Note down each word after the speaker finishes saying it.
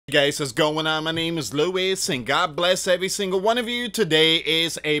Guys, what's going on? My name is Louis, and God bless every single one of you. Today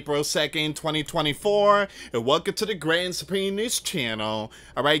is April 2nd, 2024, and welcome to the Grand Supreme News channel.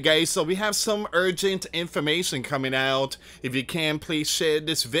 Alright guys, so we have some urgent information coming out. If you can, please share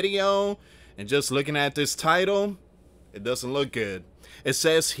this video. And just looking at this title, it doesn't look good. It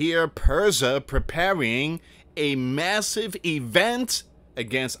says here, Persia preparing a massive event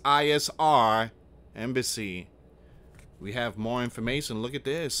against ISR embassy. We have more information. Look at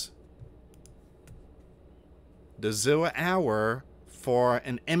this. The 0 hour for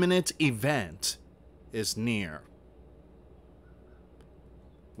an imminent event is near.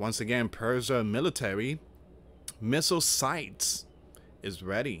 Once again, Persia military missile sites is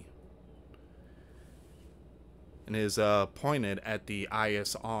ready and is pointed at the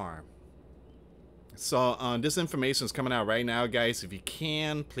ISR. So this information is coming out right now, guys. If you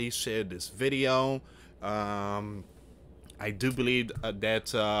can, please share this video. I do believe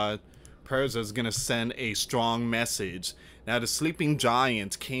that Persia is going to send a strong message. Now, the Sleeping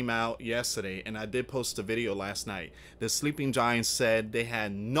Giants came out yesterday, and I did post a video last night. The Sleeping Giants said they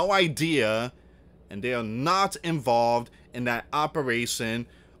had no idea, and they are not involved in that operation,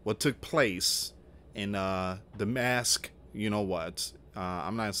 what took place in the mask, you know what.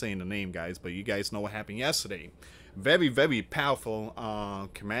 I'm not saying the name, guys, but you guys know what happened yesterday. Very, very powerful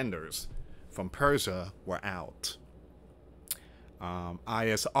commanders from Persia were out.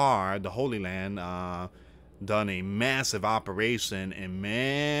 ISR, the Holy Land, done a massive operation, and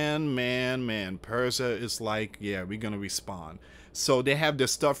man, Persia is like, yeah, we're gonna respond. So they have their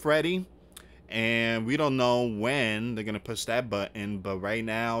stuff ready, and we don't know when they're gonna push that button, but right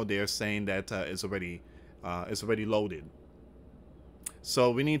now they're saying that it's already loaded.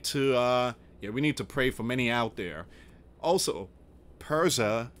 So we need to we need to pray for many out there. Also,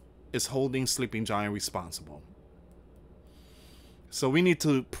 Persia is holding Sleeping Giant responsible. So we need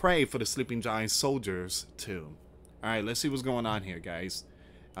to pray for the Sleeping Giant soldiers too. All right, let's see what's going on here, guys.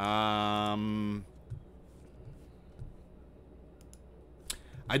 I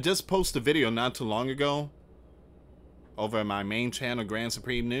just posted a video not too long ago over at my main channel, Grand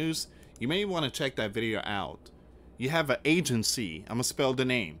Supreme News. You may want to check that video out. You have an agency, I'm going to spell the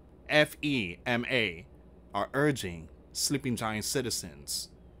name, FEMA, are urging Sleeping Giant citizens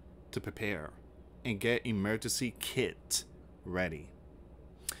to prepare and get emergency kit ready.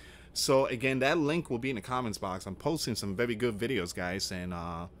 So again, that link will be in the comments box. I'm posting some very good videos, guys, and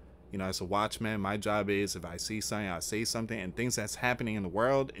you know, as a watchman, my job is, if I see something, I say something, and things that's happening in the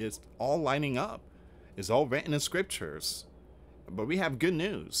world is all lining up. It's all written in scriptures. But we have good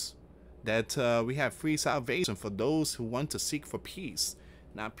news that we have free salvation for those who want to seek for peace.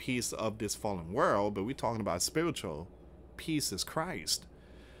 Not peace of this fallen world, but we're talking about spiritual peace is Christ.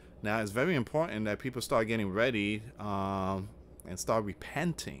 Now, it's very important that people start getting ready and start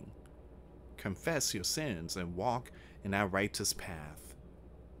repenting. Confess your sins and walk in that righteous path.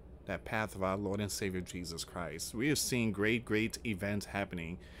 That path of our Lord and Savior Jesus Christ. We are seeing great events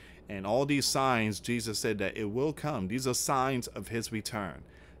happening. And all these signs, Jesus said that it will come. These are signs of his return.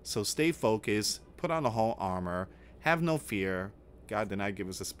 So stay focused. Put on the whole armor. Have no fear. God did not give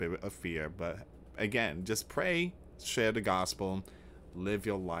us a spirit of fear. But again, just pray. Share the gospel. Live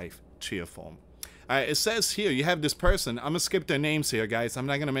your life cheerful. It says here, you have this person. I'm going to skip their names here, guys. I'm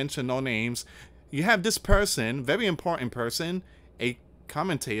not going to mention no names. You have this person, very important person, a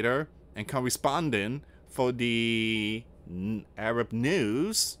commentator and correspondent for the Arab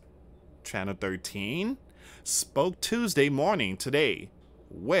News, Channel 13, spoke Tuesday morning today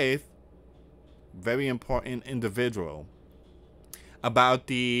with very important individual about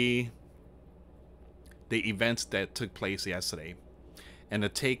the events that took place yesterday. And the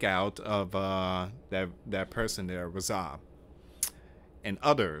takeout of that person there, Raza, and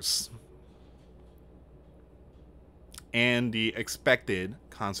others, and the expected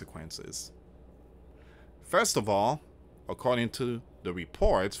consequences. First of all, according to the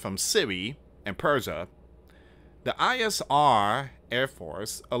reports from Syria and Persia, the ISR Air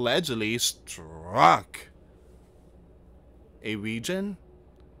Force allegedly struck a region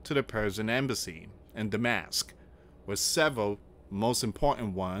to the Persian embassy in Damascus, with several most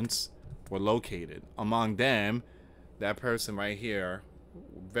important ones were located. Among them, that person right here,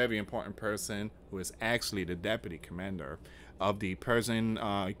 very important person, who is actually the deputy commander of the Persian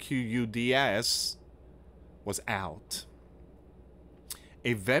QUDS, was out.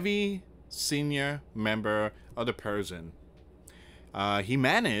 A very senior member of the Persian. He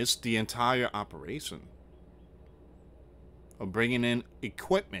managed the entire operation of bringing in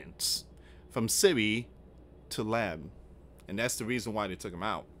equipment from Syria to Leb. And that's the reason why they took him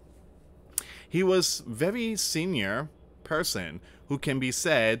out. He was very senior person who can be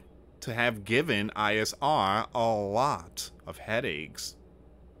said to have given ISR a lot of headaches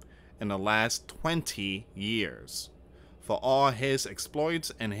in the last 20 years for all his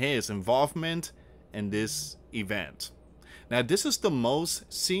exploits and his involvement in this event. Now, this is the most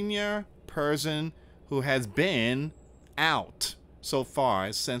senior person who has been out so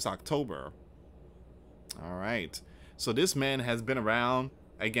far since October. All right. So this man has been around,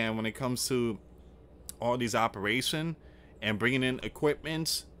 again, when it comes to all these operations and bringing in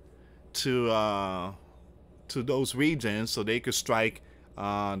equipment to those regions so they could strike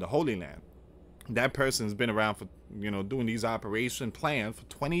the Holy Land. That person's been around for, doing these operation plans for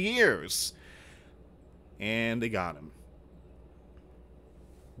 20 years. And they got him.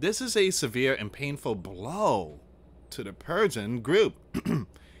 This is a severe and painful blow to the Persian group.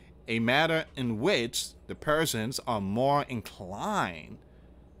 A matter in which the Persians are more inclined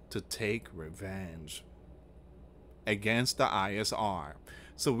to take revenge against the ISR.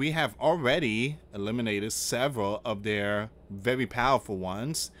 So we have already eliminated several of their very powerful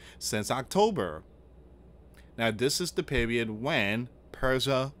ones since October. Now, this is the period when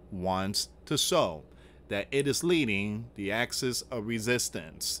Persia wants to show that it is leading the axis of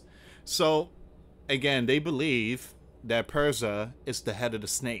resistance. So, again, they believe that Persia is the head of the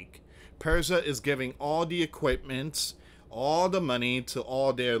snake. Persia is giving all the equipment, all the money to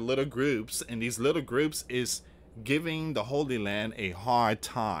all their little groups, and these little groups is giving the Holy Land a hard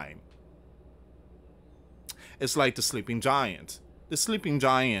time. It's like the sleeping giant. The sleeping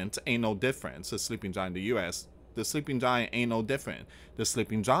giant ain't no different. The sleeping giant, the US, the sleeping giant ain't no different. The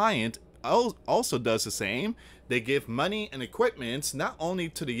sleeping giant also does the same. They give money and equipment not only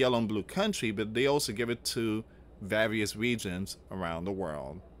to the yellow and blue country, but they also give it to various regions around the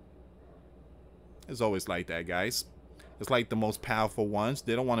world. It's always like that, guys. It's like the most powerful ones,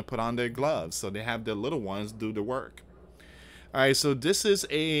 they don't want to put on their gloves, so they have their little ones do the work. All right, so this is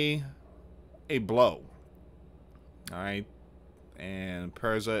a blow. All right, and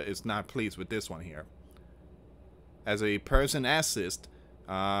Persia is not pleased with this one here. As a Persian assist,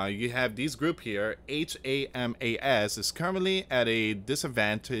 you have this group here, HAMAS, is currently at a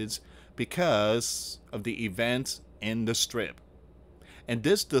disadvantage because of the events in the Strip. And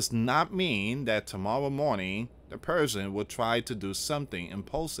this does not mean that tomorrow morning the Persian will try to do something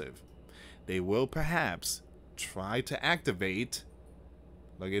impulsive. They will perhaps try to activate,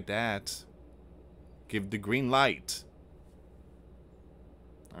 look at that, give the green light.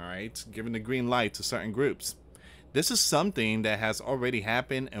 All right, giving the green light to certain groups. This is something that has already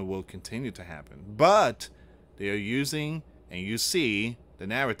happened and will continue to happen. But they are using, and you see the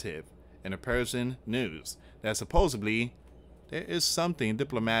narrative in the Persian news, that supposedly there is something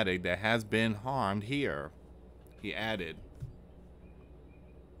diplomatic that has been harmed here. He added,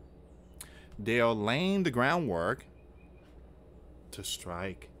 they are laying the groundwork to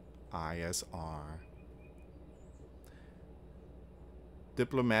strike ISR.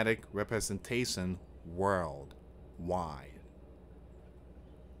 Diplomatic representation worldwide.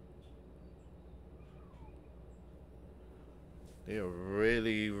 They are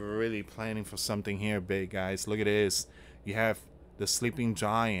really planning for something here, big guys. Look at this. You have the sleeping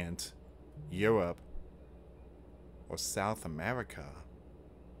giant, Europe, or South America.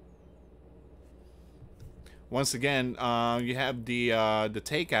 Once again, you have the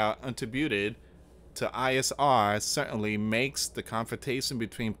takeout attributed to ISR certainly makes the confrontation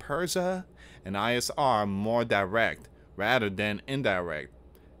between Persia and ISR more direct rather than indirect,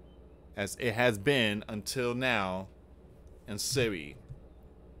 as it has been until now in Syria.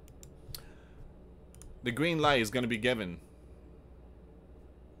 The green light is going to be given.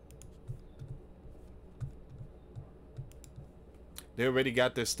 They already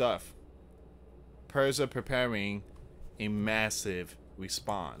got their stuff. Persia preparing a massive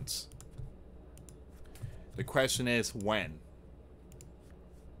response. The question is when?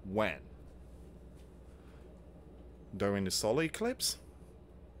 When? During the solar eclipse?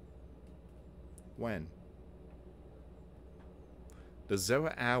 When? The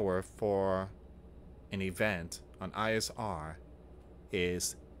 0 hour for an event on ISR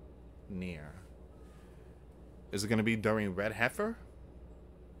is near. Is it going to be during Red Heifer?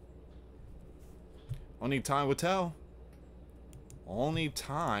 Only time will tell. Only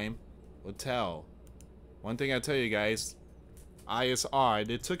time will tell. One thing I tell you guys, ISR,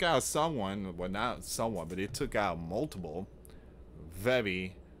 they took out someone, well not someone, but they took out multiple.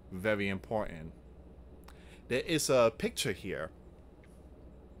 Very important. There is a picture here.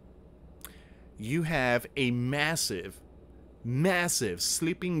 You have a massive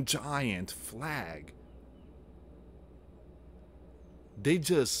sleeping giant flag. They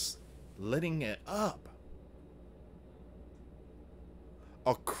just letting it up.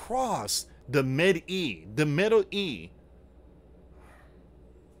 across the mid-E, the middle E.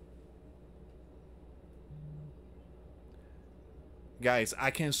 Guys, I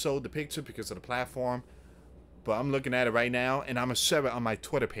can't show the picture because of the platform, but I'm looking at it right now, and I'm going to share it on my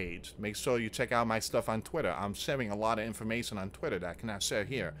Twitter page. Make sure you check out my stuff on Twitter. I'm sharing a lot of information on Twitter that I cannot share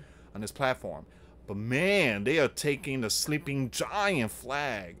here on this platform. But man, they are taking the sleeping giant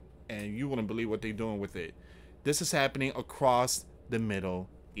flag, and you wouldn't believe what they're doing with it. This is happening across the middle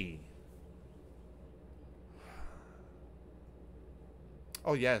E.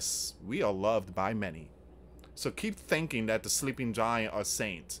 Oh yes, we are loved by many. So keep thinking that the sleeping giant are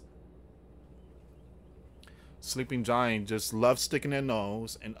saints. Sleeping giant just love sticking their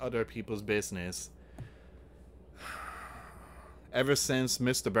nose in other people's business. Ever since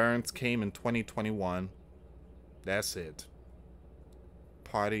Mr. Burns came in 2021, that's it.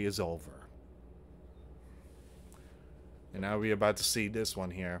 Party is over. And now we're about to see this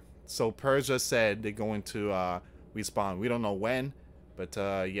one here. So Persia said they're going to respawn. We don't know when, but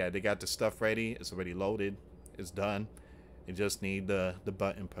yeah, they got the stuff ready. It's already loaded. It's done. You just need the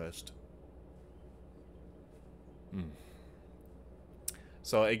button pushed.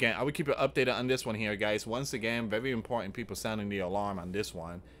 So again, I will keep you updated on this one here, guys. Once again, very important, people sounding the alarm on this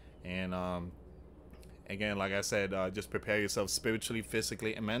one. And again, like I said, just prepare yourself spiritually,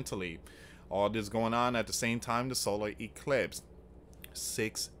 physically, and mentally. All this going on at the same time, the solar eclipse,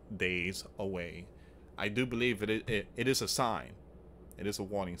 6 days away. I do believe it is a sign. It is a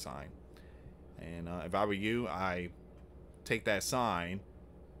warning sign. And if I were you, I take that sign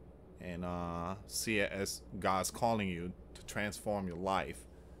and see it as God's calling you to transform your life.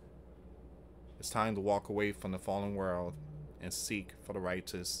 It's time to walk away from the fallen world and seek for the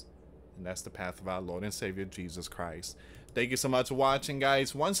righteous. And that's the path of our Lord and Savior, Jesus Christ. Thank you so much for watching,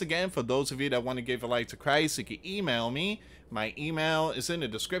 guys. Once again, for those of you that want to give your life to Christ, you can email me. My email is in the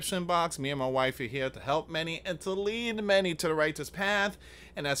description box. Me and my wife are here to help many and to lead many to the righteous path.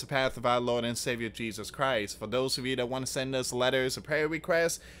 And that's the path of our Lord and Savior, Jesus Christ. For those of you that want to send us letters or prayer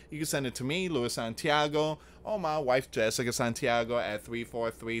requests, you can send it to me, US Santiago, or my wife, Jessica Santiago, at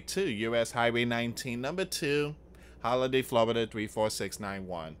 3432 US Highway 19, number 2, Holiday, Florida,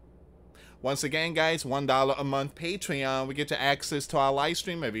 34691. Once again, guys, $1 a month Patreon. We get you access to our live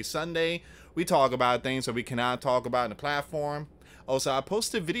stream every Sunday. We talk about things that we cannot talk about in the platform. Also, I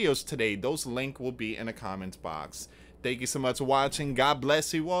posted videos today. Those links will be in the comments box. Thank you so much for watching. God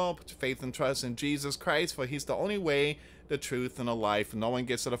bless you all. Put your faith and trust in Jesus Christ, for he's the only way, the truth, and the life. No one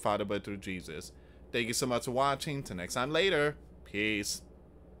gets to the Father but through Jesus. Thank you so much for watching. Till next time later. Peace.